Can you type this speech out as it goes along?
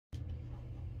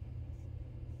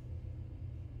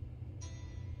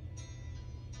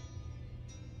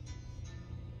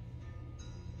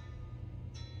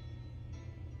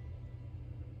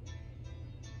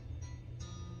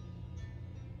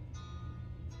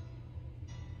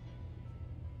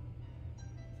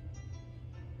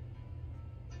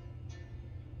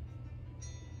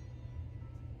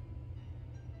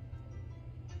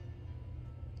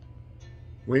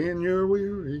when you're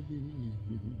weary,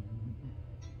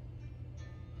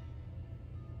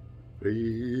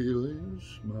 feeling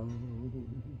small,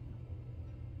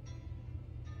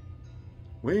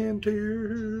 when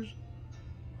tears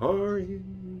are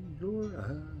in your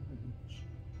eyes,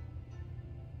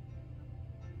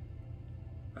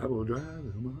 I will dry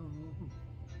them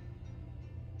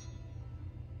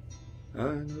all.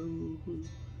 I know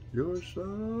your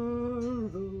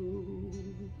sorrow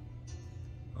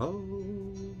all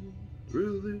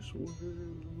through this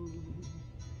world,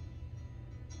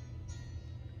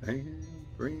 and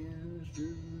friends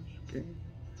just can't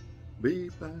be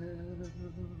found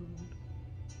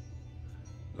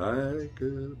like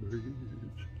a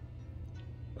bridge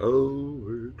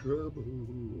over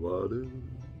troubled water.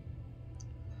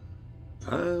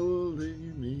 I will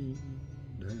lay me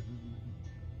down,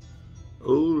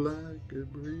 oh, like a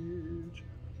bridge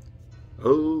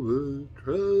over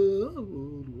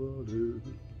troubled water.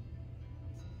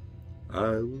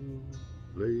 I will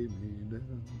lay me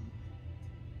down.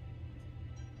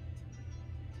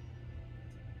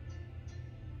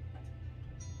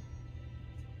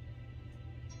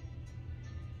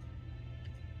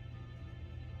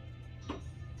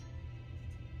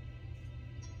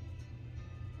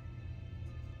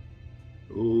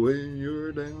 Oh, when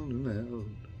you're down and out,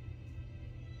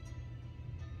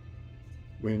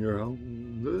 when you're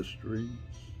on the streets,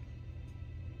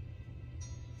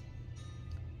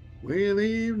 when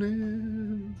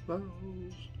evening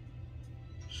falls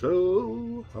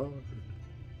so hard,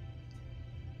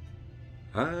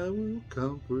 I will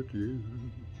comfort you.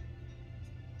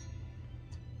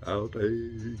 I'll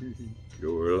take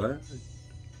your light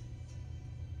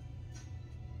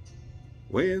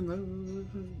when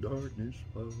the darkness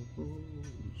falls,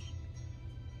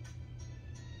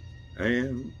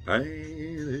 and paint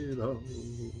it all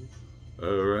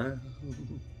around.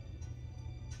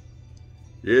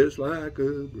 Yes, like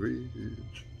a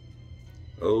bridge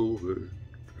over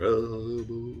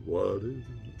troubled water,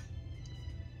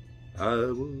 I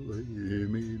will lay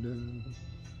me down.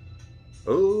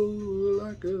 Oh,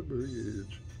 like a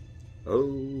bridge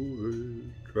over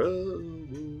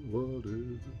troubled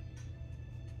water,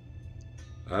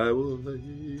 I will lay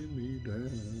me down.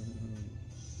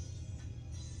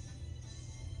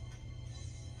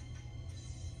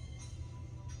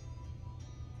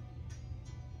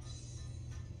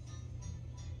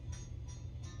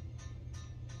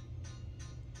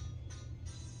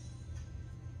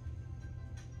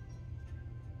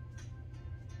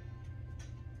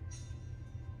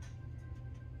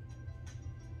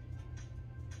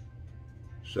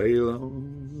 Sail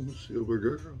on, silver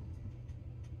girl,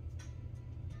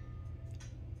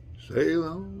 sail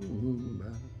on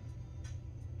by.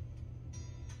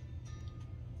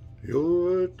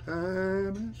 Your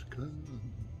time has come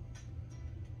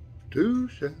to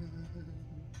shine.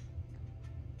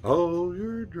 All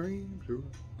your dreams are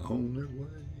on their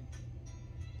way.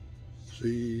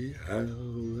 See how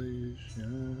they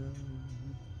shine.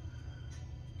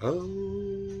 Oh,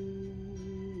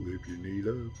 if you need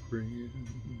a friend,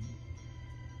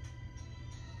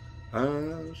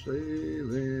 I'm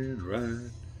sailing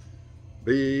right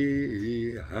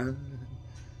behind.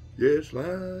 Yes,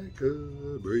 like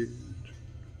a bridge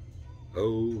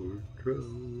over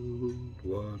troubled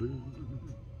water,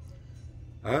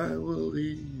 I will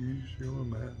ease your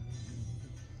mind.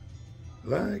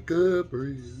 Like a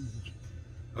bridge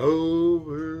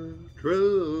over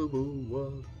troubled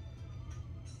water,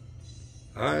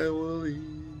 I will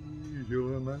ease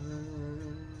your mind.